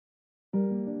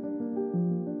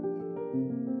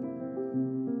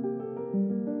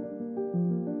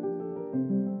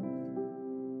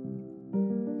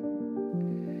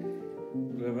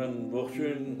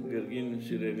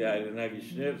Սիրելի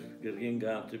հայրենագիչներ, գրգին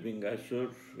գանտիպին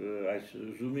այսօր այս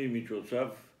զումի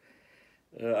միջոցով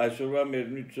այսօրվա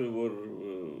մեր նյութը, որ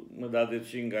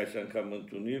մտադեցինք այս անգամ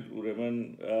ընդունիր, ուրեմն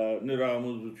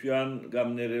նորամուծության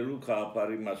կամ ներելու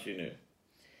քաղաքարի մասին է։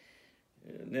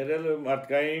 Ներելը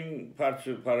մարդկային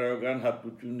բարձր բարոյական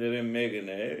հատկություններն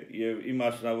մեկն է եւ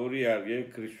իմասնավորի արժե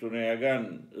քրիստոնեական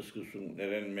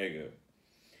սկսումներն մեկը։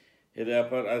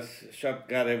 Հետապար այս շատ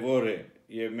կարևոր է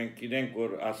եւ մենք գիտենք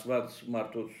որ Աստված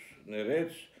մարդոց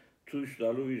ներեց ցույց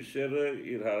տալու իր սերը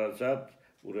իր հարազատ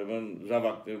ուրեմն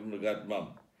զավակներու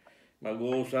նկատմամբ։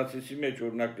 Մագոսացի մեջ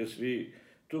օրինակ կսվի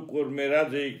դուք որ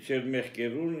մերած եք ծեր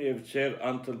մեղքերուն եւ ծեր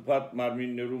անթլփատ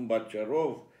մարմիններուն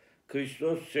պատճառով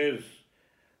Քրիստոս ծեր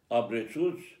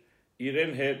ապրեցուց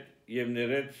իրեն հետ եւ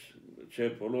ներեց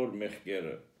ծեր բոլոր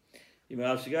մեղքերը։ Հիմա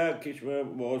ասիգա քիչ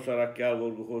մոհոսարակյալ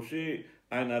որ գխոսի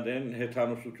այն adեն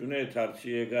հեթանոսությունը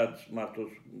դարձի եկած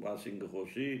մարդոց մասին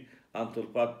գխոսի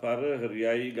անթլփատ բառը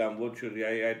հրյայի կամ ոչ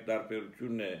հրյայի այդ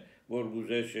տարբերությունն է որ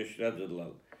գուզե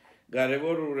շեշտադրալ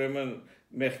կարևոր ուրեմն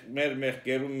մեր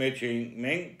մեղքերում մեջ ենք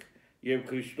մենք եւ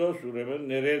Քրիստոս ուրեմն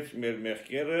ներեց մեր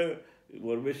մեղքերը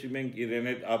որովհետեւ մենք իրեն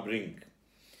հետ ապրենք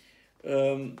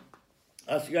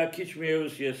ասիգա քիչ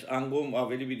մեյուս ես անգամ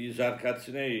ավելի պիտի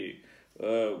զարգացնեի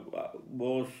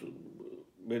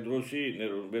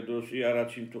Պետրոսի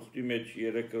առաջին թուղթի մեջ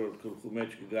 3-րդ գլխի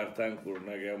մեջ կգարտանք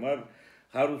օրինակ համար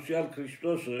հարուսյալ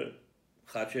Քրիստոսը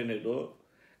խաչեն հետո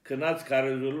քնած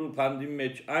կարեզելու փանդի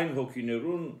մեջ այն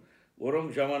հոգիներուն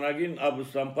որոնք ժամանակին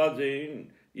ապստամբած էին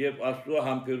եւ Աստծո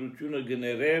համբերությունը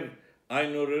գներեր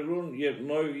այն օրերուն եւ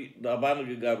նոր դաբանը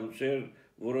կգառուցեր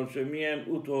որոնց միայն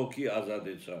 8 հոգի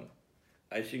ազատեցան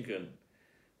այսինքն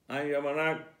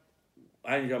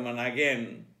այն ժամանակեն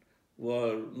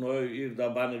որ նոր իր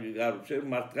դաբանը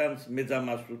կգառուցեր մարդկանց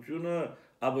մեծամասնությունը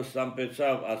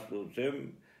ապստամբեցավ Աստծոյ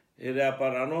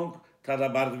հրապարանոնք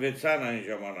թադաբարդվեցան այն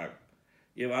ժամանակ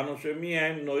եւ անոնց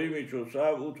միայն նոյի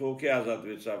միջոցով 8 հոգի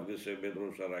ազատվեցավ գսե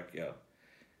Պետրոս Արաքյալ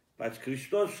բայց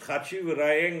Քրիստոս խաչի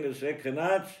վրայեն գսե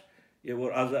քնած եւ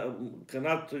որ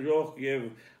քնած թողող եւ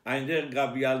այնտեղ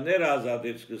գաբյալներ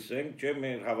ազատեց գսենք չէ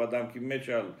մեր հավատամքի մեջ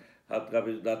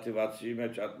հատկապես դատիվացի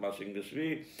մեջ ատմասին գսվի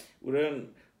ուրեմն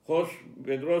Խոս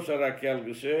Պետրոս Արաքյալ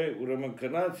գսե ուրեմն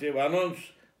քնած եւ անոնց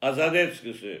ազատեց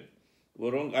գսե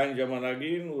որոնք այն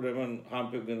ժամանակին ուրեմն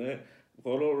համբգնե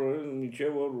բոլորը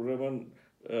միջև որ ուրեմն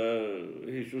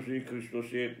Հիսուսի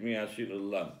Քրիստոսի հետ միասին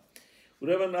լան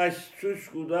ուրեմն այս ցույց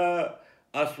կուտա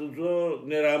Աստուծո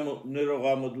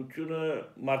ներողամտությունը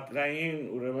մարդկային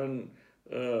ուրեմն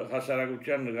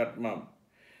հասարակության նկատմամբ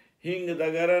 5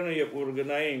 դագարանը եւ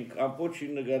օրգանային ամբողջ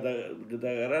 5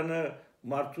 դագարանը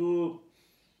մարդու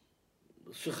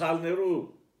սխալներու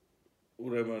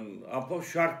ուրեմն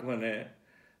ամբողջ շարք մնե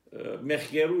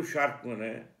մեղքերու շարք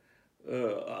մնե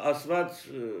Աստված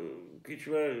քիչ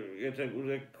եթե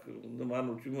ուզեք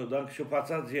նմանությունը դանք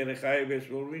շփացած երեխայի պես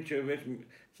որ մինչև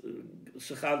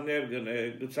սխալներ գնե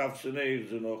գծավցնե իր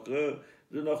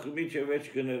զնոխը մինչև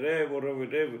գները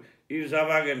որովհետև իր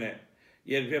զավակն է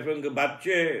երբեմն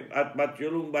գբաճե այդ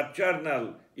բաճելուն բաճարնալ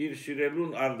իր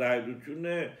սիրելուն արդայությունն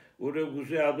է որը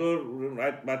գուզե ադոր ուրեմն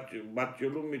այդ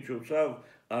բաճելուն միջոցով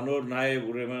անոր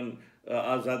նաև ուրեմն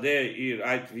ազատե իր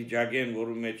այդ վիճակեն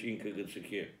որում մեջ ինքը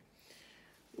գցքի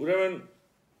ուրեմն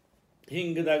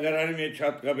 5 դագարանի մեջ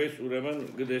հատկապես ուրեմն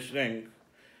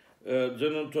գտեսնենք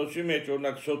ծննդոցի մեջ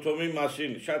օրինակ Սոթոմի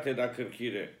մասին շատ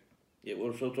հետաքրքիր է եւ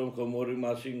որ Սոթոմ Գոմորի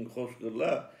մասին խոսք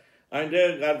կլա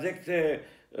այնտեղ գարձեք թե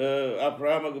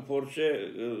Աբրահամը գործե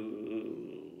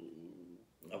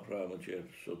Աբրահամը չէ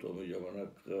Սոթոմի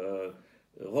ժամանակ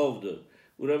Ղովդը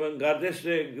ուրեմն գարձես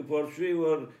թե գործվի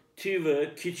որ թիվը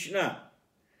քիչնա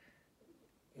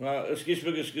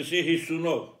սկիզբը սկսի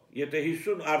 50-ով Եթե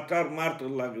 50 արդար մարդ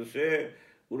լագսե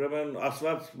ուրեմն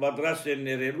Աստված պատրաստ է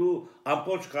ներելու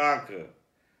ամբողջ քաղաքը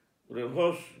ուրեմն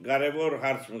հոս կարևոր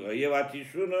հարց մը եւ այդ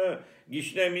 50-ը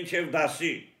գիշնե մինչեւ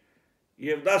 10-ի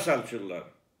եւ 10-ալ չլար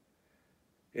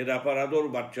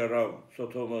Հետապարադոր բաճարավ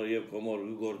Սոթոմը եւ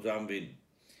Գոմորը գործանվին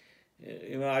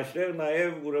Հիմա այստեղ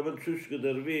նաեւ ուրեմն ցույց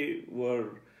կդրվի որ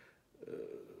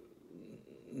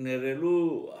ներելու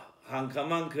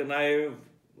հանգամանքը նաեւ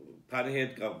Քանի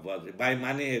հետ կապված է,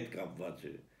 պայմանի հետ կապված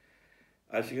է։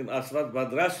 Այսինքն Աստված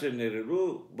պատրաստ է ներելու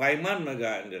պայման մը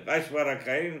գայնդեղ։ Այս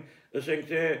վարակային ասենք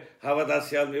թե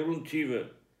հավատացյալներուն թիվը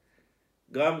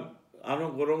կամ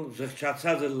անոնք որոնք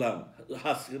զղջացած լան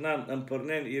հասկնան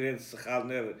ըմբռնեն իրենց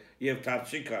սխալները եւ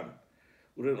դարձիկան։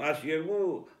 Ուրեմն այս երկու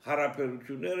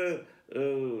հարաբերությունները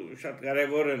շատ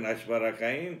կարեւոր են այս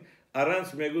վարակային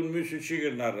առանց մեկուն մյուսը չի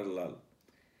գնալալ։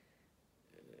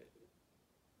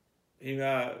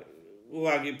 Հիմա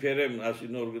ուղագի փերեմ ասի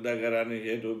նոր գդագարանի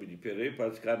հետո պիտի փերեի,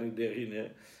 բայց քանի դեղին է։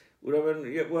 Ուրեմն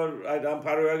որ այդ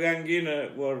ամփարոյական գինը,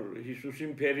 որ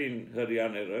Հիսուսին փերին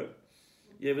հрьяաները,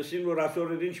 եւ ասին որ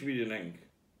ասորը ինչ միդնենք։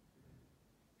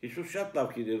 Հիսուս շատ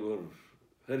լավ գիտեր որ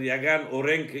հрьяական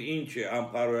օրենքը ինչ է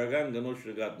ամփարոյական գնոջ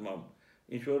նկատմամբ։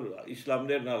 Ինչ որ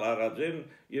իսլամներն արած են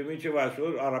եւ ինչեւ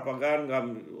այսօր արաբական կամ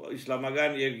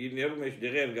իսլամական երկիրներում մեջ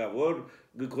դեղեր կա որ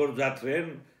գործածեն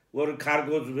որ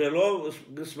կարգոծվելով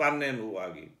գսվանեն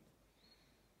ուղագի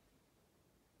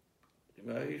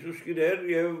Հիսուս գիտեր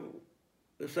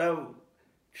եւ սա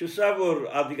չսա որ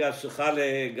ադիգա սխալ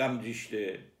է կամ ճիշտ է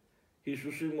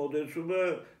Հիսուսի մոդելությունը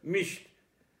միշտ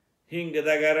 5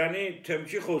 դագարանի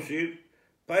թեմչի խոսիր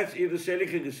բայց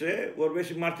իրսելիքը գսե,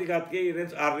 որովհետեւ մարդիկ հատկե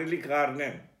իրենց առնելիք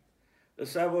առնեն։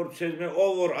 Սա որ ցեզմե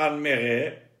ով որ անմեղ է,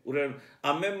 ուրեմն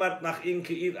ամեն մարդ նախ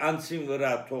ինքը իր անձին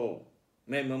վրա թող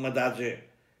մեմը մտածե։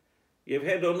 Եվ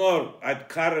հետո նոր այդ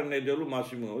քարը ներդելու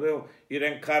մասին որովհետեւ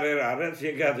իրեն քարեր արած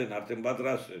եկած են արդեն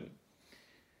պատրաստ են։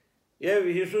 Եվ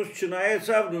Հիսուս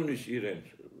չնայեցավ նույնիսկ իրեն։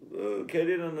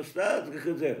 Քերինը նստած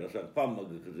գխզեր, ասած պամը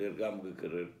գխզեր, կամ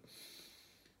գկրեր։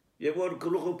 Եվ որ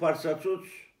գլուխը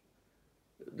բարձացուց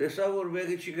Դեսա որ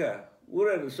մեկի չկա,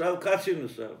 ուրեն սավ կացին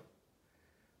սավ,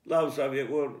 լավ սավ եկ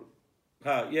որ,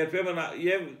 հա, երբեմն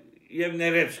և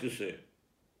ներեց կսե։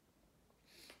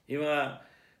 Հիմա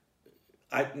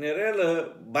այդ ներելը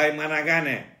բայմանական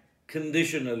է,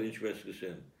 conditional ինչպես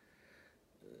կսեն,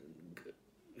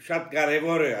 շատ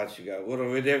կարևոր է ասիկա,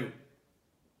 որովհետև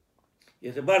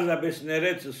եթե բարձապես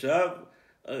ներեց սավ,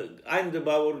 այն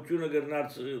դպավորությունը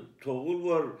գրնած թողուլ,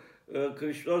 որ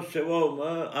Քրիստոս ծևոմը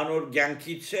անոր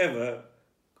գյանքի ծևը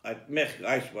այդ մեղ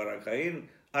այս բարակային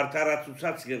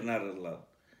արդարացուցած գրնարըլա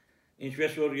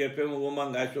ինչպես որ երբեմն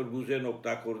ոմանք այսօր գուզեն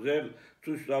օգտագործել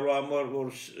ցույց տալու համար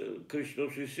որ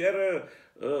Քրիստոսի սերը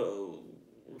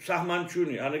սահման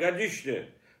չունի անհագիշտ է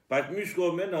բայց մյուս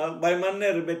կողմեն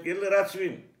պայմանները պետք է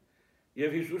լրացվին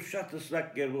եւ Հիսուս շատ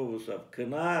հստակ կերպով ասավ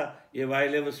քնա եւ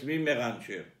այլևս մի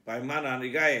մեղանչի պայման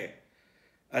անիգա է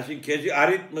Այսինքն քեզի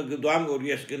արիթմը գդամ որ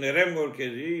ես կներեմ որ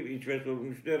քեզի ինչպես որ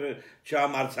միշտերը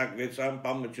չամարցակվեցան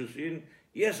պամչուսին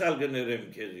ես ալ կներեմ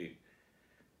քեզի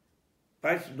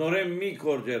բայց նորեն մի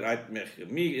կորձեր այդ մեղքը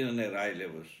մի ներ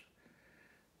այլևս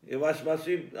եւ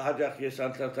ասmasին հաջախ ես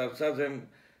անդրադարձած եմ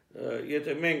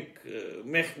եթե մենք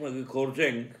մեղքը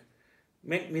կորձենք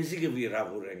մենք մեզի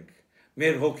կվիրավորենք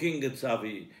մեր հոգին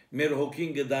գծավի մեր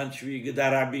հոգին գդանչվի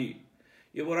գդարաբի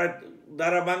եւ որ այդ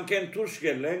դարաբանկեն դուրս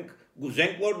գելենք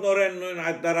Գուզենք որ նորեն նույն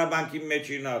այդ դարաբանկի մեջ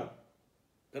ինալ,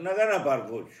 տնականաբար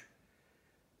ոչ։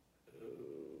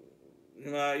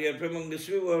 Հիմա երբեմն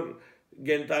գսվի, որ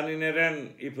գենտանիներեն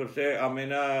իբրթե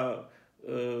ամենա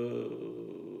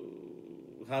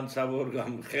հանցավոր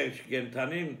կամ խեչ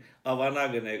գենտանին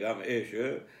ավանագն է կամ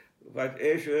էշը, բայց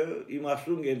էշը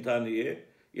իմաստուն գենտանի է,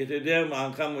 եթե դերմ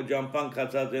անգամը ջամպան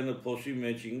կացած ենը փոսի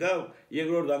մեջ ինգավ,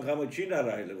 երկրորդ անգամը չի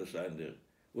նար այլևս այնտեղ,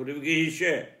 որև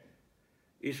գիհիշե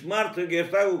Իսկ մարդը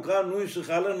գերտա ու կա նույն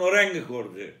սխալը նորեն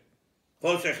կգործե,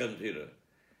 խոս է խնդիրը։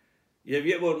 Եվ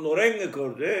որ նորեն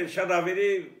կգործե, շատ ավելի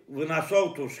վնասով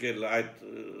դուրս գել այդ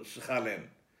սխալեն։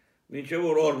 Մինչև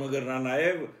որ օրը գրնա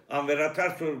նաև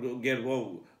անվերաթարց գերբով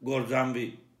գործանվի։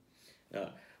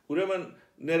 Ուրեմն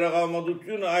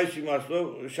ներաղամատությունը այս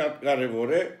իմաստով շատ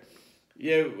կարևոր է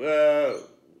եւ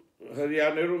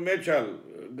հрьяաներու մեջ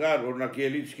գար օրինակ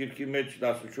Ելից քիրքի մեջ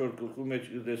 14 գլխու մեջ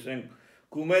կտեսենք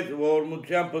Կումետ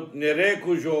ողորմությամբ ներեք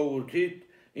ու ժողովրդիդ,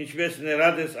 ինչպես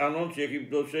ներած անոնց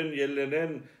Եգիպտոսեն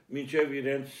ելնեն մինչև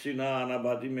իրենց Սինա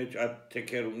անաբադի մեջ այդ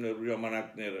թեքերումներու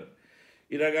ժամանակները։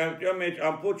 Իրականության մեջ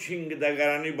ամբողջ 5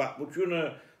 դագարանի բաղբությունը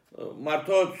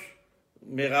մարդոց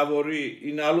մեղավորի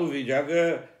ինալու վիճակը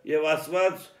եւ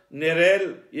ասված ներել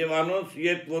եւ անոնց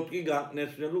իդ ոտքի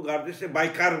գանտնեցնելու գարդես է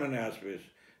բայկար մնա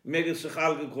ասպես։ Մեկը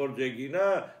սխալ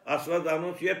կգործեգինա, ասված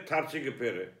անոնց իդ թարցի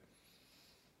կփերը։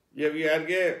 Եվ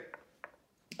իհարկե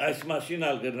այս մասին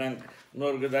ալ գրնանք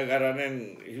նոր գդագարանեն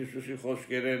Հիսուսի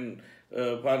խոսքերեն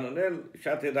բանոնել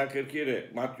շատ հետաքրքիր է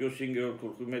Մատթեոս 5-րդ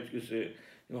գլխի մեջ կսե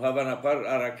հավանաբար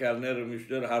առաքյալները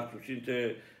միշտեր հարցուցին թե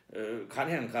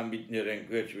քանի անգամ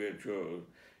միտներենք վերջո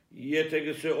եթե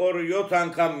կսե օրը 7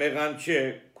 անգամ մեղանչե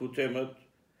քութեմդ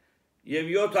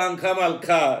եւ 7 անգամ ալ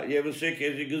կա եւ ասե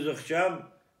քեզի գզղչամ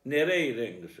ները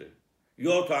իրեն գսե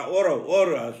 7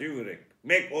 օրը ասի վրեք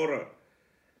մեկ օրը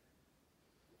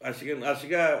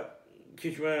Ասիկա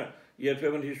քիչմը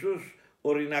երբեմն Հիսուս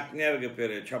օրինակներ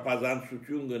գբերը,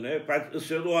 չափազանցություն գնե, բայց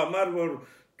ըսելու համար, որ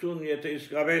տուն եթե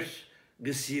իսկապես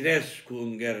գսիրես քու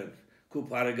ընկերդ, քու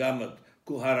բարեկամդ,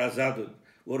 քու հարազատդ,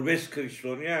 որպես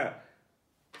քրիստոնյա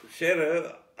սերը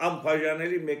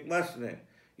անբաժանելի մեկ մասն է,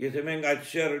 եթե մենք այդ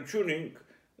սերը չունենք,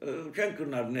 չենք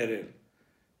կնար ներել։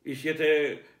 Իսկ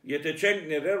եթե չենք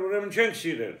ներել, ուրեմն չենք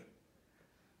սիրել։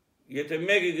 Եթե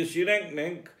մեկը գսիրենք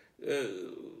մենք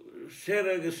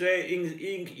սերը գսե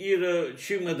ինք իրը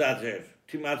չի մտածեր,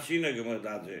 թիմացինը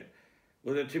կմտածեր,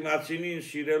 որը թիմացինին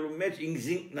սիրելու մեջ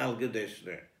ինքզինքն ալ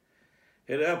գտեսնե։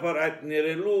 Հետապար այդ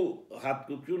ներելու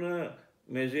հատկությունը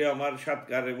մեզի համար շատ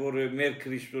կարևոր է մեր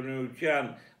քրիստոնեության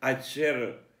այդ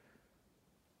սերը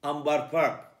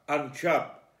անբարփակ,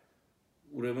 անչափ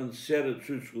ուրեմն սերը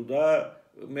ցույց կտա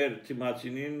մեր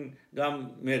թիմացինին կամ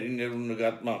մեր իներու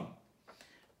նկատմամբ։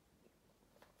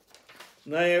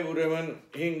 Նաև ուրեմն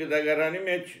 5 դագարանի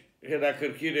մեջ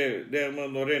հետաքրքիր է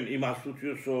դերմոնորեն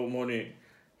իմաստություն Սողոմոնի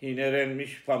հիներեն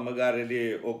միշտ փամգարելի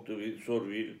է օգտվել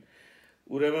սորվիլ։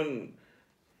 Ուրեմն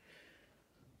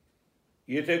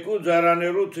եթե քո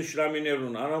ծառաներու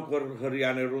թշնամիներուն, անոնք որ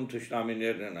հрьяաներուն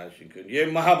թշնամիներն են, այսինքն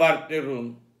եւ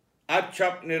մահաբարտներուն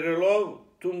աչափ ներելով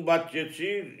տուն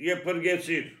բաճեցիր եւ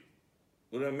բրգեցիր։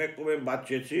 Ուրեմն մեկ կողմ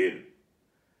բաճեցիր,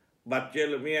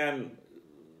 բաճելը միան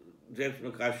ձեզ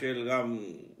մկաշել կամ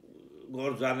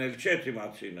գործանել չէ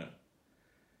թիմացինը։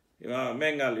 Հիմա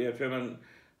մենք ալ երբեմն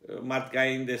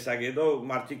մարդկային տեսակետով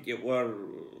մարդիկ որ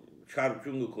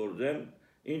չարություն կգործեն,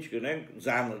 ինչ կնենք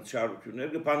ծանր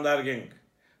չարություններ կփանդարգենք։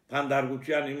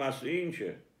 Փանդարգության իմաստը ինչ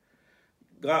է։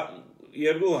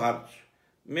 Երկու հարց։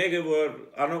 Մեկը որ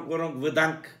անոնք որոնք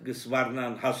վտանգ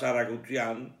կսվառնան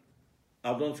հասարակության,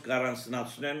 adonց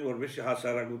կարանցնացնեն, որովհետեւ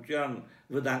հասարակության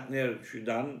վտանգներ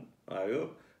չդան, այո,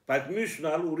 բայց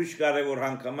մյուսնալ ուրիշ կարևոր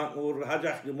հանգամանք որ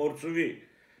հաջող կմորցվի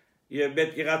եւ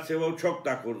պետք է գացեվով չոք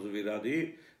տակորձվի ռադի,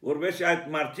 որովհետեւ այդ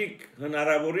մարդիկ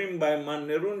հնարավորին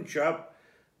պայմաններուն չափ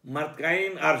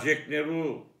մարդկային արժեքներու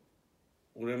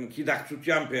ուրեմն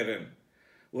գիտակցության բերեն,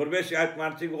 որովհետեւ այդ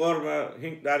մարդիկ որը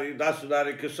 5 տարի, 10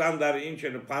 տարի, 20 տարի ինչ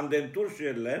են պանդեն դուրս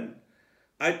ելեն,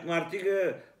 այդ մարդիկը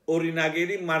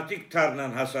օրինագելի մարդիկ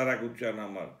դառնան հասարակության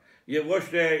համար եւ ոչ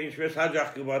թե ինչպես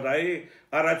հաջող կբադայի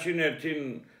առաջին հերթին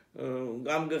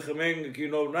կամ գխմեն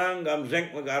կինովնան կամ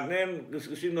զենք մգարնեն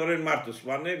գսկսի նորեն մարդը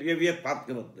սպանել եւ իդ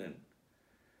պատկմտնեն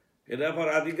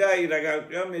հետապար ադիգա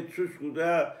իրականության մեջ ցույց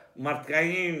կտա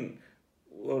մարդկային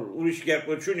ուրիշ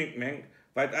կերպություն մենք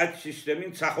բայց այդ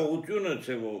համակարգին ցախողությունը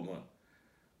ծևոմը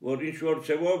որ ինչ որ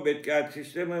ծևով պետք է այդ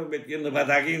համակարգը պետք է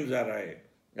նվադագին ծառայի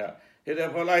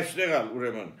հետապար այստեղ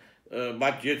ուրեմն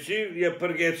բաճեցիր եւ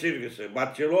բրգեցիր գսե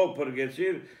բաճելով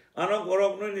բրգեցիր անոնք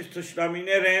որոնք նույնիսկ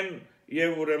թշնամիներ են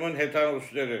եւ ուրեմն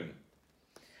հետանոսներ են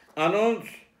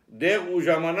անոնց դեղ ու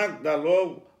ժամանակ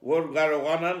տալով որ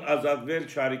կարողանան ազատվել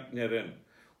չարիքներեն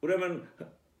ուրեմն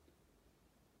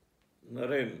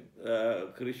նորեն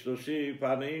Քրիստոսի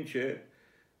բանը ինչ է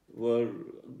որ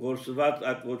գործված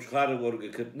այդ ոչխարը որ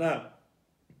գտնա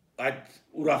այդ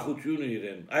ուրախությունը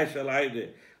իրեն այսել այդ է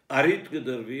արիտ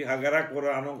կդրվի հագարակ որ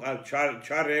անոնք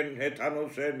չարեն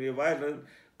հետանոս են եւ այլն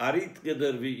արիտ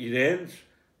կդրվի իրենց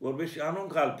որովհետեւ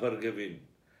անոնք ալ բրգվին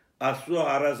աստծո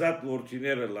հարազատ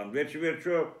որդիները լան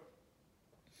վերջո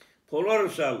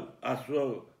բոլորս ալ աստծո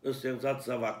ստեղծած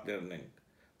զավակներն ենք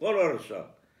բոլորս ալ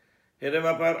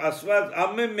հետեւաբար աստված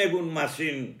ամեն մեկուն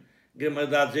մասին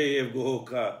գմդածե եւ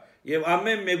գոհկա եւ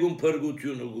ամեն մեկուն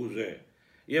բրգությունը գուզե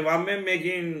եւ ամեն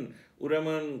մեկին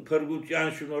ուրեմն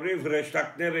փրկության շնորհիվ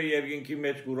հրեշտակները երկինքի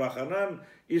մեջ կուրախանան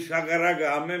իսկ հագարակը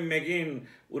ամեն մեկին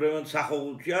ուրեմն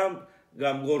ցախողությամբ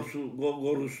կամ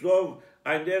գորուստով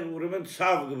այնտեղ ուրեմն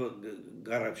ցավ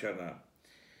գարաչանա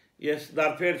ես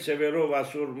դարբեր ծևերով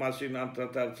ասուր մասին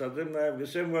անդրադարձած եմ նաև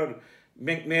գսեմ որ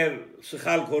մենք մեր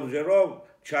սխալ գործերով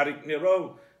չարիքներով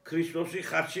Քրիստոսի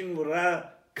խաչին վրա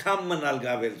կամ մնալ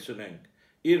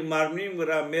գավելցնենք իր մարմնին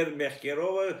վրա մեր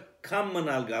մեղքերով կամ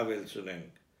մնալ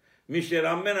գավելցնենք միշտ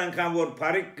ամեն անգամ որ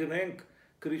բարիք կնենք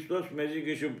Քրիստոս մեզի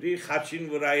գշուպտի խաչին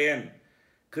վրայեն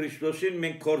Քրիստոսին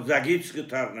մենք կորձագից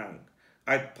կդառնանք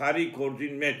այդ բարի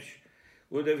կորձին մեջ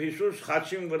որովհետև Հիսուս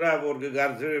խաչին վրա որ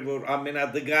գարձեր որ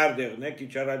ամենադգար դեղն է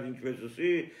քիչ առաջ ինչպես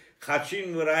ասի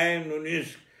խաչին վրայեն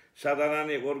նույնիսկ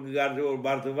Սատանանի որ գարձեր որ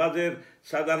բարձված էր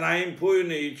Սատանային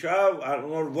փույնը իջավ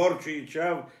նոր որջը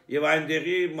իջավ եւ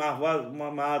այնտեղի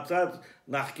մահացած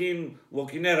նախքին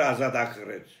ոգիներ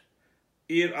ազատագրեց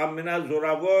իր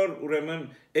ամենազորավոր ուրեմն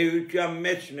էության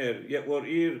մեջներ եւ որ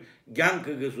իր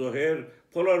ցանկը գզոհեր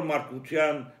բոլոր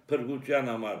մարդկության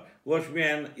փրկության համար ոչ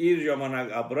միայն իր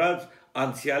ժամանակ ապրած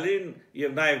անցյալին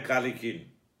եւ նաեւ կալիքին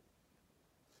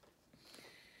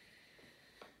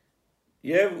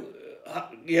եւ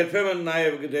երբեմն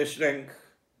նաեւ գտեսնենք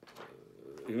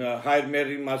հայր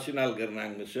մերի մասին ալ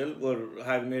կրնանք նշել որ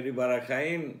հայր մերի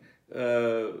բարակային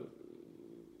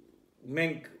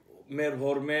մենք մեր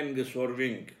հորմեն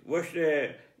գսորվինք ոչ թե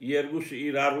երկուսը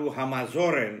իրարու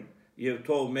համազոր են եւ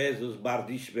թող մեզ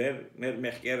զբարդիչվեր մեր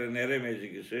մեղքերները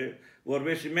մեզի գսե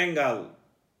որովհետեւ մենք ալ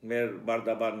մեր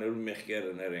բարդաբաններու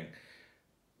մեղքերներ ենք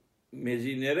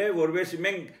մեզիները որովհետեւ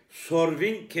մենք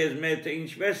սորվին քեզ մեծ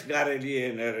ինչպես կարելի է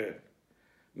ները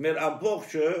մեր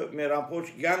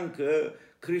ամբողջ կյանքը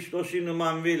Քրիստոսի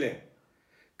նմանվել է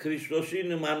Քրիստոսի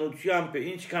նմանությամբ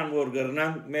ինչքան որ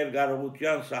գրնանք մեր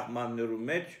կարողության սահմաններու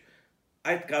մեջ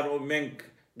այդ կարող մենք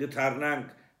գտարնանք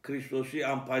Քրիստոսի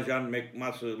անբաժան մեկ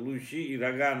մասը լույսի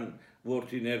իրական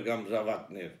որդիներ կամ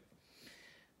զավակներ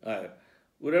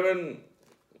ուրեմն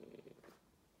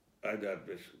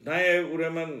այդպես նաև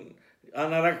ուրեմն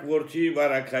անարակ որդի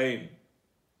վարակային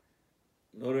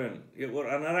նորեն եւ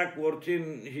որ անարակ որդին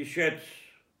հիշեց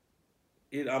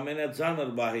իր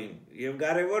ամենածանր բահին եւ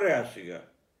կարեւոր է ասիգա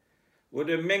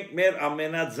որը մենք մեր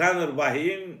ամենածանր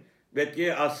բահին պետք է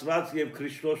Աստված եւ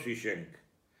Քրիստոս հիշենք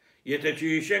եթե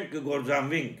չհիշենք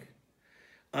կգործանվենք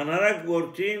անարակ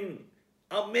որդին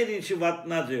ամեն ինչը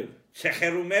վատնած էր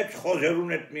ցեխերու մեջ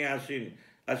խոզերուն հետ միասին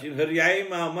ասին հրյայի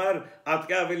համար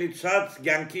ատկա ավելի ցած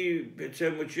ցանկի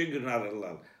ծեմուչի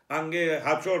գնարելալ անգե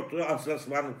հաջորդ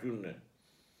անցածմանությունն է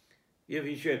եւ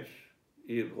հիշեց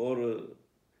իր օրը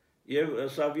եւ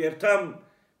սա երթամ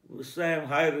Սայմ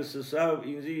հայրս սավ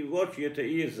ինձի ոչ եթե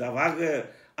իր զավակը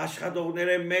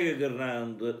աշխատողները մեկը գրնան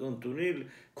ընդունել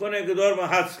կոնե գդորը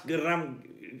հաց գրնամ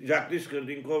ժակտիս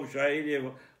կրդինքով շահիլ եւ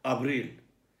ապրիլ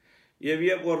եւ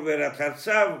որ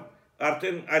վերաթարցավ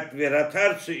արդեն այդ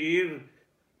վերաթարցը իր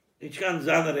ինչքան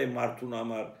զանր է մարդուն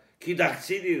համար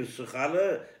կիդակցիլ իր սխալը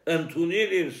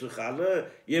ընդունել իր սխալը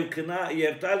եւ կնա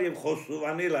երտալ եւ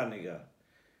խոստովանել անիգա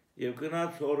Եվ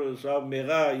գնաց հորը սա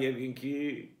մեղա երկինքի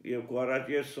եւ կոարաճ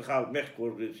ես սխալ մեղ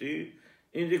կորդեցի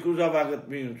ինձ կուզավագտ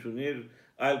մի ընդունել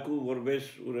այլ կու որպես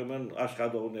ուրեմն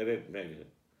աշխատողներ հետ մեղը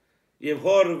եւ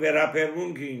հոր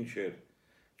վերապերմունքը ինչ էր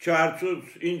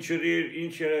չարծուց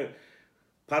ինչը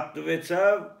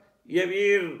պատվեցավ եւ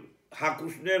իր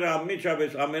հակուսները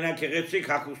ամիջապես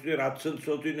ամենակեղեցիկ հակուսները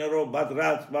ցնցոտիներով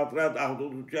բադրած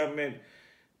աղդոդության մեջ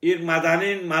իր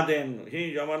մադեն հին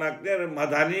ժամանակները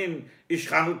մադանին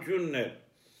իշխանությունն է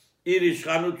իր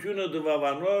իշխանությունը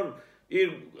դվավանոր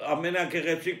իր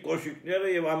ամենակեղեցիկ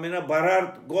կոշիկները եւ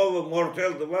ամենաբարարդ գովը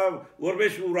մորթել դվավ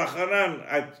որպես ուրախանան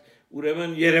այդ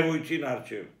ուրեմն երևույթին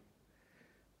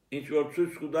արժեվ ինչ որ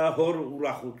ցույց կտա հոր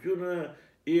ուրախությունը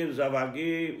իր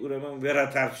զավակի ուրեմն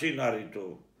վերաթարցին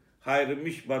արիտով հայրը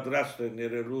միշտ պատրաստ է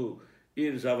ներելու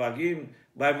իր զավակին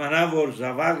պայմանավոր որ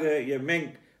զավակը եւ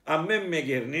մենք ամեն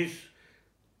մեկերնից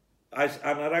այս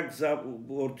անարակ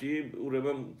որդի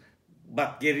ուրեմն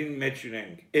բակերին մեջ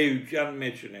ունենք, էության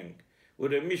մեջ ունենք,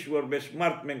 ուրեմն միշտ որպես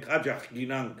մարդ մենք հաջախ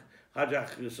գինանք,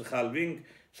 հաջախ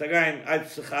սխալվենք, սակայն այդ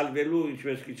սխալվելու,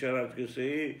 ինչպես քիչ առաջ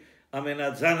գսեի,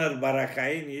 ամենածանր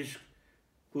բարակային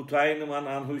իսկ հութային նման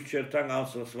անհույս չերտանք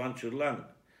անսասվան չլանք,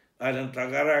 այլ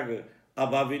ընդհակառակը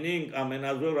ապավինենք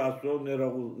ամենազոր Աստծո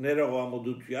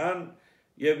ներողամտության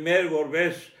եւ մեր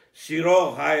որպես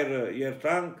Սիրող հայրը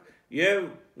երթանք եւ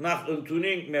նախ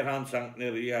ընդունենք մեր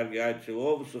հանցանքները իհարկե այդ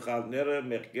ծով սխալները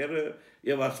մեղքերը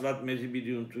եւ Աստված մեզի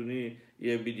պիտի ընդունի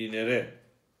եւ պիտի ները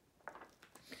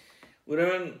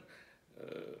ուրեմն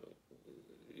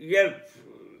երբ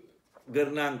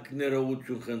գրնանք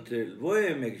ներողություն խնդրել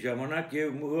ո՞ե մեկ ժամանակ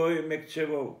եւ ո՞ե մեկ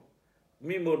ծևով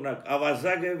մի մորնակ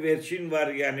ավազակը վերջին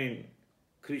վարյանին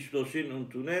Քրիստոսին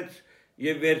ընդունեց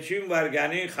եւ վերջին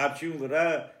վարյանին խաչին վրա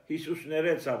Հիսուս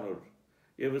ներեց անոր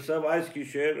եւ սավ այս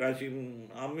գիշեր այսին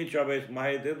ամիջապես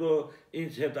մահետեդո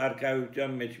ինձ հետ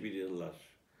արքայության մեջ բիդելաս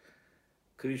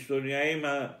քրիստոնյայի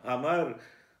համար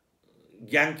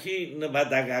ցանկի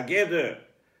նպատակագետը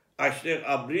այստեղ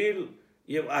ապրիլ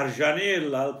եւ արժանի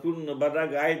լալքուն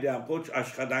նպատակ այդ ամբողջ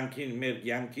աշխատանքին մեր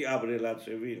ցանկի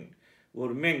ապրելացվին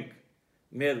որ մենք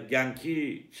մեր ցանկի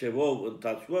ծևով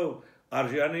ընթացվով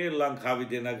արժանի լանք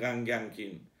հավիտենական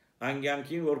ցանկին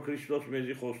Անգյանքին, որ Քրիստոս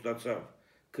մեզի խոստացավ,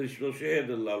 Քրիստոսի հետ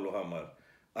լալու համար,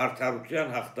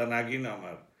 արդարության հաղթանակին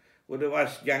համար, որով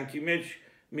այս կյանքի մեջ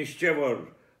միշտ չէ որ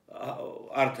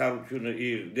արդարությունը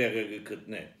իր դեղը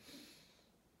գտնե։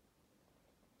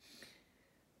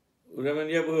 Ուրեմն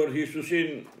եւ որ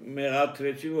Հիսուսին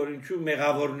մեղադրեցին, որ ինչու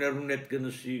մեղավորներուն հետ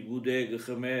կնսի, գուդե,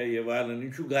 գխմե եւ այլն,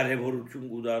 ինչու կարեւորություն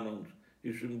կուտանոն։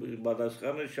 Հիսուսին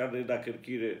պատասխանը շատ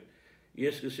հետաքրքիր է։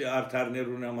 Ես կսի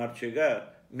արդարներուն համար չգա,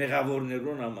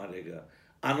 մեղավորներուն համար եկա,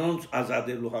 անոնց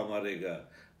ազատելու համար եկա,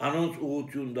 անոնց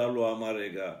ուղղություն տալու համար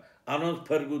եկա, անոնց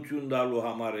փրկություն տալու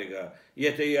համար եկա։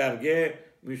 Եթե իհարկե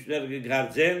մյուսներ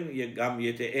կգարձեն, կամ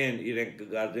եթե են իրենք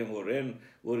կգարձեն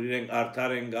որ իրենք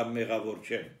արդար են կամ մեղավոր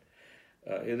չեն։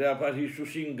 Հետապար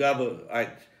Հիսուսին գաբը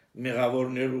այդ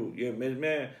մեղավորներու եւ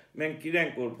մենք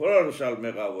գիտենք որ բոլորս ալ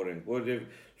մեղավոր ենք,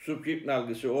 որովհետեւ Սուբկիպնալ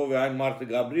գսե ով է այն մարդը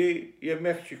գաբրի եւ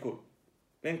Մեքսիկո։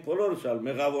 Մենք բոլորս ալ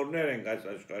մեղավորներ ենք այս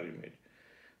աշխարհի մեջ։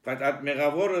 Բայց այդ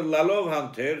մեղավորը լալով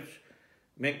հանդերձ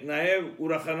մենք նաեւ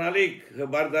ուրախանալիք,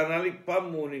 հբարդանալիք բան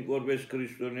ունենք որպես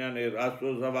քրիստոնյաներ,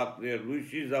 Աստծո զավակներ,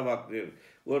 լույսի զավակներ,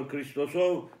 որ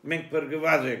Քրիստոսով մենք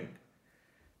փրկված ենք։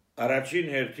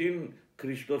 Առաջին հերթին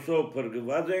Քրիստոսով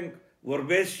փրկված ենք,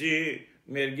 որբեսի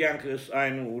մեր կյանքս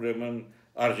այն ուրեմն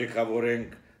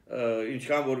արժեքավորենք,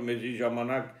 ինչքան որ մեզի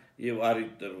ժամանակ եւ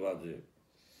առիթ տրված է։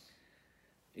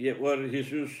 Եվ որ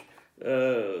Հիսուս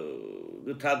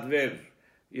գտածվեր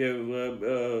եւ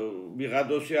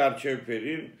Միղադոսի արչեւ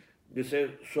բերին, գսե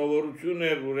սովորություն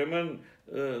էր ուրեմն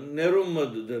ներումը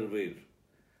դրվեր։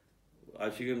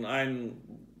 Այսինքն այն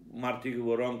մարդիկ,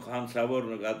 որոնք հանցավոր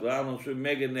նկատվան, ասում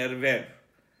մեկը ներվեր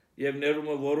եւ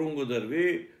ներումը որուն կդրվի,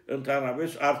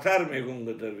 ընդհանրապես արդար մեկուն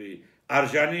կդրվի,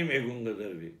 արժանի մեկուն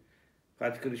կդրվի։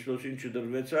 Բայց Քրիստոսին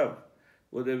չդրվեցավ,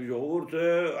 որտեղ ժողովուրդը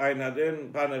այնադեն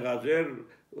բանեղազեր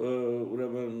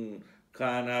ուրեմն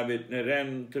քահանայապետներեն,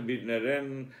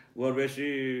 տբիբներեն,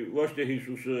 որովհետեւ ոչ թե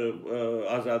Հիսուսը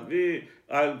ազատվի,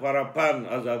 այլ պարապան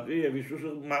ազատվի եւ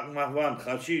Հիսուսը մահվան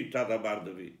խաչի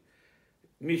դատաբարդվի։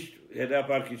 Միշտ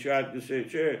հետապարքիչը այդպես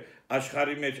չէ,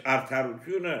 աշխարհի մեջ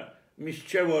արդարությունը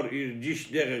միշտ չէ որ իր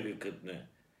ճիշտ դերը գտնե։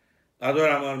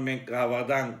 Ադորամար մենք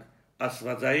հավատանք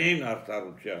աստվածային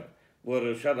արդարության,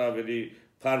 որը շատ ավելի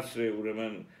բարձր է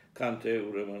ուրեմն, քան թե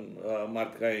ուրեմն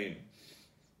մարդկային։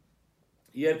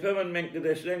 Երբեմն մենք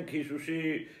կտեսնենք Հիսուսի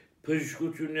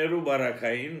բժշկություններու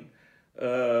բարակային,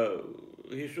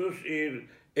 Հիսուս իր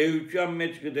էության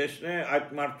մեջ կտեսնե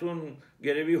այդ մարդուն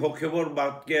գերեւի հոգեվոր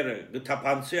բատկերը,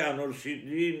 գտապանցի անոր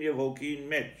սիրտին եւ հոգին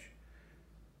մեջ։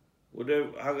 Որտեղ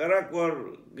հագարակ որ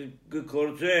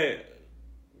գործե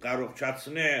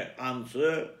կարողացնե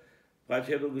անձը,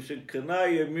 բայց հետո գսե կնա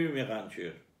եւ մի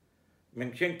մեղանչեր։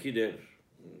 Մենք չենք գիտեր,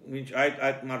 ինչ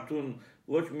այդ մարդուն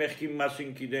ոչ մեղքի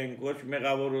մասին գիտենք, ոչ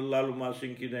մեղավորը լալու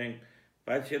մասին գիտենք,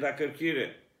 բայց հետաքրքիր է,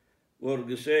 որ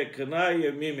գսե կնա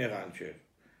եւ մի մեղանչեր։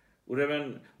 Ուրեմն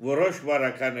որոշ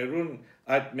բարականերուն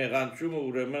այդ մեղանչումը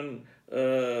ուրեմն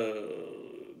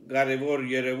կարևոր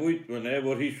երևույթ մնե,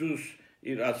 որ Հիսուս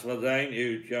իր աստվածային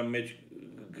էության մեջ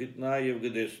գտնա եւ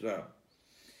գտեսնա։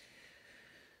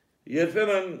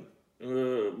 Երբեմն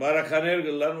բարականեր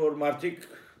գլան, որ մարդիկ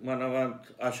մանավանդ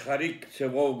աշխարհիկ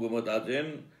ցևով գմտածեն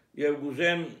եւ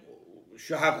գուզեն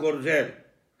շահագործել։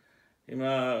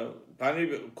 Հիմա բանի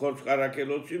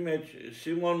կորցկարակելոցի մեջ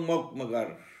Սիմոն Մոկ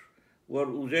մգար,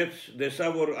 որ ուզեց դեսա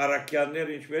որ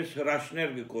արաքյաններ ինչպես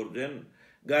հրաշներ գործեն,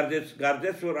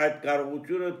 գարդեց որ այդ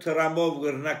կարողությունը տրամով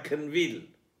գրնա քնվիլ։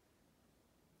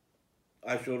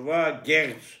 Այսօրվա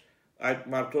գեղձ այդ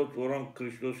մարդոց, որոնք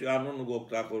Քրիստոսի անունը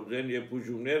գոկտագործեն եւ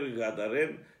բուժումներ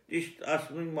գադարեն, ճիշտ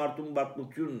ասում մարդուն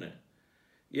պատմությունն է։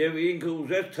 Եվ ինքը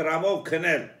ուզեց տրամով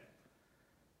քնել։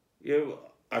 Եվ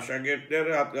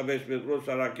աշակերտները, հատկապես Պետրոս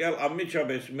Սարակյալ,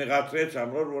 անմիջապես մեղացրեց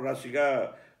ամրոր, որ ասիկա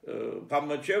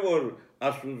բամը չէ, որ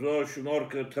Աստուծո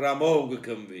շնորհքը տրամով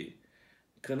կքնվի։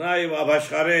 Քնա եւ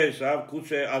ապաշխարես,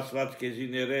 գուցե Աստված քեզի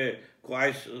ները քո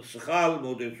այս սխալ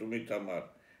մոդեցումի համար։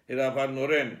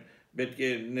 Հրապարնորեն պետք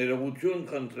է ներողություն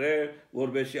խնդրե,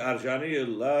 որովհետեւ արժանի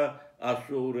լա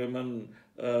Աստծո ուրեմն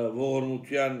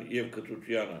ողորմության եւ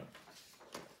կտությանը։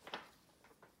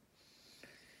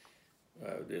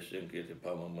 Այո, դեսենք եթե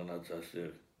բամը մնացած է։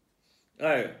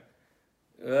 Այո,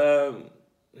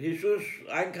 Հիսուս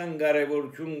այնքան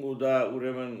կարևորություն կուտա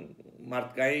ուրեմն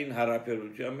մարդկային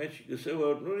հարաբերության մեջ, գսե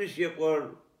որ նույնիսկ երբ որ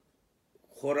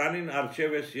խորանին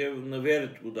արչևես եւ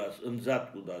նվերդ կուտաս,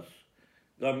 ընձատ կուտաս,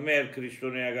 կամ մեր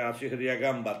քրիստոնեական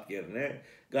ասիհրիական պատկերն է,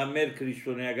 կամ մեր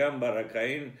քրիստոնեական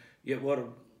բարակային, երբ որ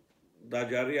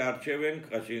դաջարի արչև ենք,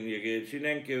 ասին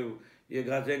եկեղեցին ենք եւ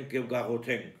եկած ենք եւ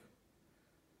գաղութենք։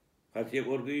 Բայց երբ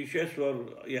որ գիշես որ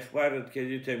եղբայրդ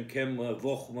քեզի թեմ քեմ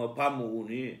ողմը պամ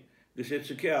ունի,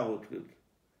 գսեցի աղոթքդ։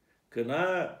 Կնա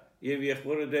եւ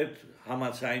եղբորդ հետ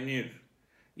համացայնիր,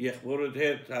 եղբորդ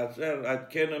հետ հացար այդ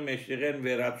քենը մեջտեղեն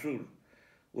վերացուր,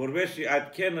 որովհետեւ այդ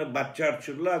քենը բաճար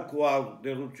չլա քո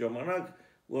ալդերուց ժամանակ,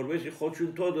 որովհետեւ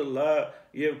խոչունտոդը լա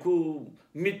եւ քու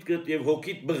միտքդ եւ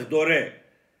հոգիդ բղդորե,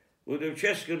 որովհետեւ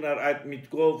չես կնար այդ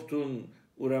միտքով տուն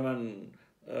ուրեմն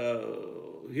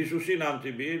Հիսուսին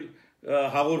անտիբիլ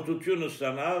հաղորդությունը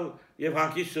ստանալ եւ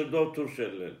հանկից սրտով դուրս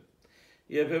ելնել։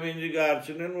 Երբեմն ինձ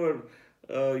գարցնեն որ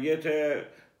եթե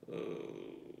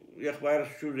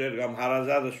եղբայրս շուրջեր կամ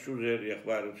հարազատս շուրջեր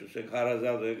եղբայրս ասենք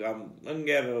հարազատը կամ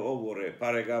ընկերը ով որ է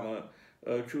բարեկամը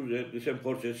շուրջեր դիսեմ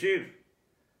փորձեցիր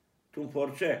դու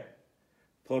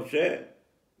փորձե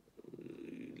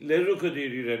լեզուքը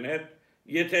դիր իրեն հետ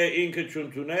եթե ինքը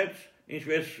չընդունեց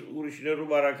ինչպես ուրիշներու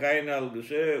բարակային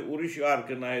ալգսը, ուրիշ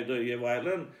արկնայդը եւ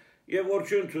այլն, եւ որ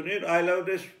չընդունիր,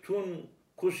 այլապես թուն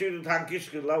քուսիր թանկիս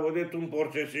կլա, որ դու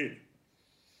փորձեցիր։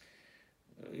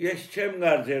 Ես չեմ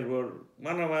գարձեր, որ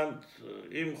մանավանդ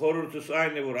իմ խորհուրդս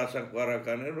այն է, որ ասանք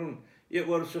բարականերուն,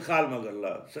 եւ որ սխալ մը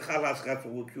գլա, սխալ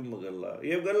հասկացություն մը գլա,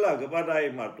 եւ գլա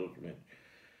կբադայի մարդոց մեջ։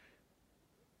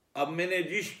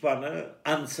 Ամենեջիշտ բանը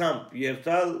անցամբ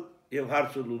երթալ եւ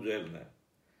հարցը լուծելն է։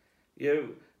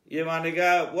 Եվ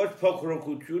անեգա ոչ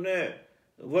փոքրություն է,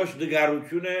 ոչ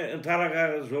դգարություն է,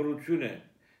 ընդհանրական զորություն է։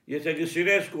 Եթե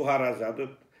գսիրես քո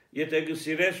հարազատդ, եթե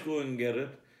գսիրես քո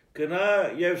ընկերդ, գնա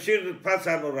եւ սիրտ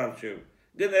փածանոր արչեւ։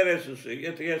 Գներես ուսը,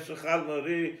 եթե ես սխալ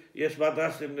մրի, ես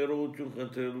պատրաստ եմ ներողություն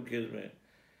խնդրելու քեզ մե։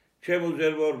 Չեմ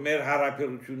ուզեր որ մեր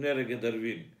հարաբերությունները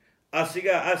գդրվին։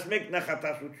 Ասիգա աս մեկ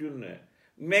նախատասությունն է,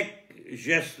 մեկ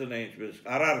ժեստն է ինչպես,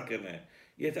 արարքն է։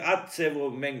 Եթե այդ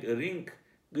ծևով մենք ըրինք,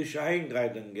 գշահենք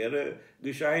այդ ընկերը,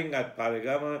 գշահենք այդ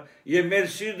բարեկամը, եւ մեր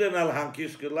սիրտն ալ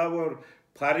հանգիստ կլա, որ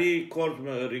բարի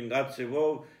կորձը ըրինք այդ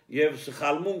ծևով եւ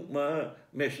սխալմունքը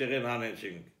մեջտեղեն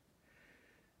անեցինք։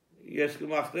 Ես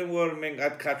կմաղթեմ, որ մենք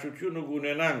այդ քաչությունը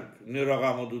գունենանք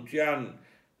նորողամոդության,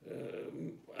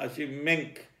 ասի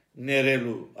մենք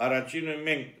ներելու, առաջինը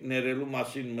մենք ներելու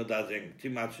մասին մտածենք,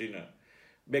 թիմացինը։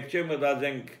 Բեք չէ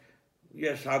մտածենք,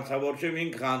 ես հանցավոր չեմ,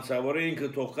 ինքը հանցավոր է, ինքը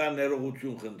թող կա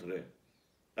ներողություն խնդրե։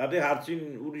 Ադե հարցին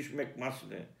ուրիշ մեկ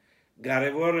մասն է։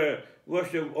 Կարևորը ոչ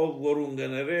թե ով որուն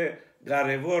գները,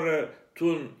 կարևորը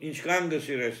թուն ինչքան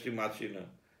գսիրես թիմացինը,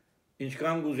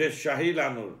 ինչքան գուզես շահիլ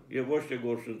անոր եւ ոչ թե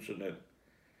գործունցնել։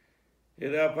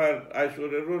 Հետապար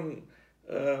այսօրերուն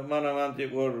մանավանդ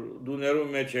որ դուներու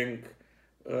մեջ ենք,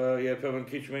 երբեմն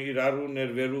քիչ մենք իրարու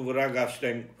ներվերու վրա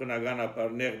գաստենք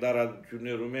բնականաբար նեղ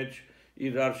դարադրություններու մեջ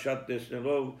իրար շատ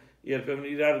տեսնելով, երբեմն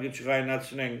իրար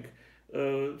գճղայնացնենք,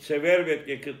 ծևեր պետք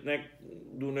է գտնենք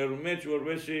դուներու մեջ,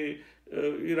 որովհետեւ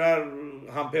իրար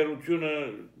համբերությունը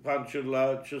փանչլա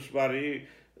չսպարի,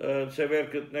 ծևեր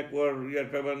գտնենք, որ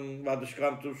երբեմն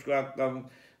վադշկան տուսկակ կամ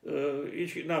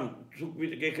ինչինամ ցուկ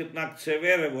պետք է գտնակ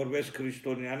ծևերը, որպես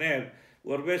քրիստոնյաներ,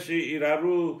 որպես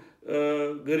իրարու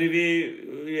գրիվի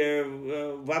եւ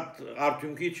վատ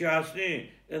արդյունքի չհասնի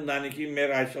ընտանիքի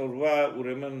մեր այսօրվա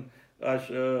ուրեմն այս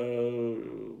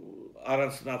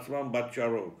առանցնացման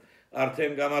պատճառով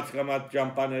արդեն գամած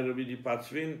ճամփաները պիտի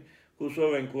բացվին,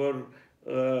 հուսով ենք որ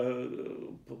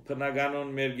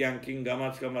բնականon մեր կյանքին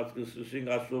գամած կսուսին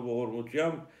Աստծո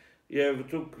ողորմությամբ եւ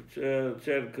դուք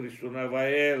ծեր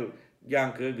քրիստոնեայել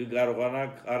կյանքը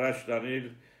կկարողանաք առաջ տանել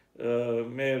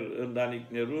մեր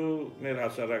ընտանիքներու, մեր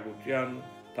հասարակության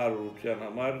տարողության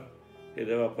համար,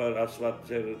 հետևաբար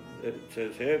Աստված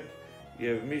ձեզ հետ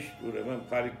եւ միշտ ուրեմն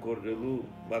բարիք գործելու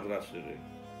պատրաստ է։